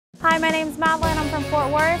Hi, my name's Madeline. I'm from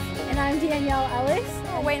Fort Worth. And I'm Danielle Ellis.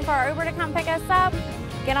 We're waiting for our Uber to come pick us up.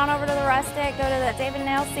 Get on over to the Rustic, go to the David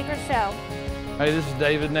Nail's Secret Show. Hey, this is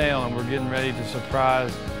David Nail, and we're getting ready to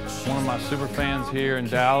surprise one of my super fans here in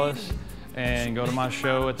Dallas and go to my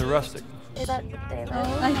show at the Rustic. Is that David?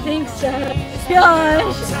 I think so.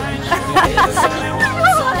 Gosh.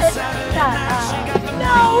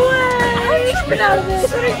 No way! I'm out of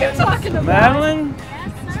this. What are you talking about? Madeline?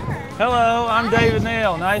 Yes, sir. Hello, I'm David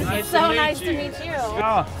Nail. Nice to meet you.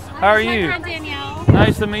 Oh, how are you? My friend Danielle.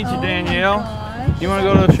 Nice to meet you, Danielle. You want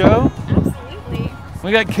to go to the show? Absolutely.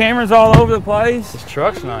 We got cameras all over the place. This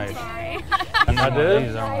truck's nice. Sorry. I do?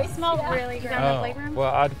 It smells really good. Oh, The playroom?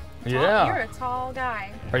 well, yeah. You're a tall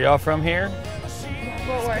guy. Are y'all from here?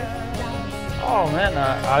 Fort Worth. Oh man,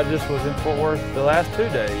 I just was in Fort Worth the last 2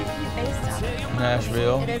 days. Based out of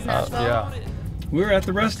Nashville. It is Nashville? Yeah. We're at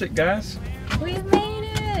the Rustic, guys. We've made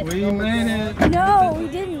it. We made it. No, we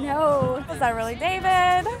didn't know. Was that really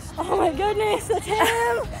David? Oh my goodness, it's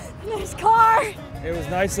him. Nice car. It was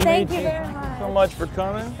nice to Thank meet you you. very much. So much for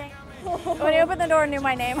coming. When he opened the door and knew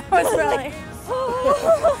my name, I was really...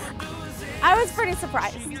 I was pretty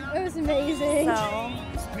surprised. It was amazing. So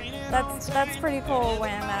that's pretty cool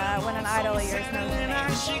when an idol of yours knows your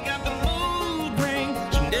name. She got the mood ring.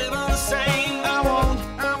 She never the same. I want.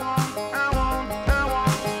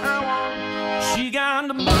 She got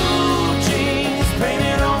the blue jeans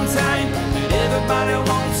painted on tight that everybody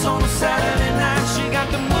wants on a Saturday night. She got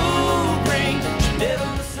the mood ring. She never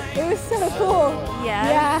the same. It was so cool.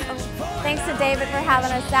 Yeah. Thanks to David for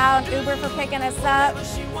having us out, Uber for picking us up.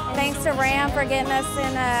 Thanks to Ram for getting us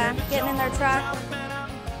in their truck.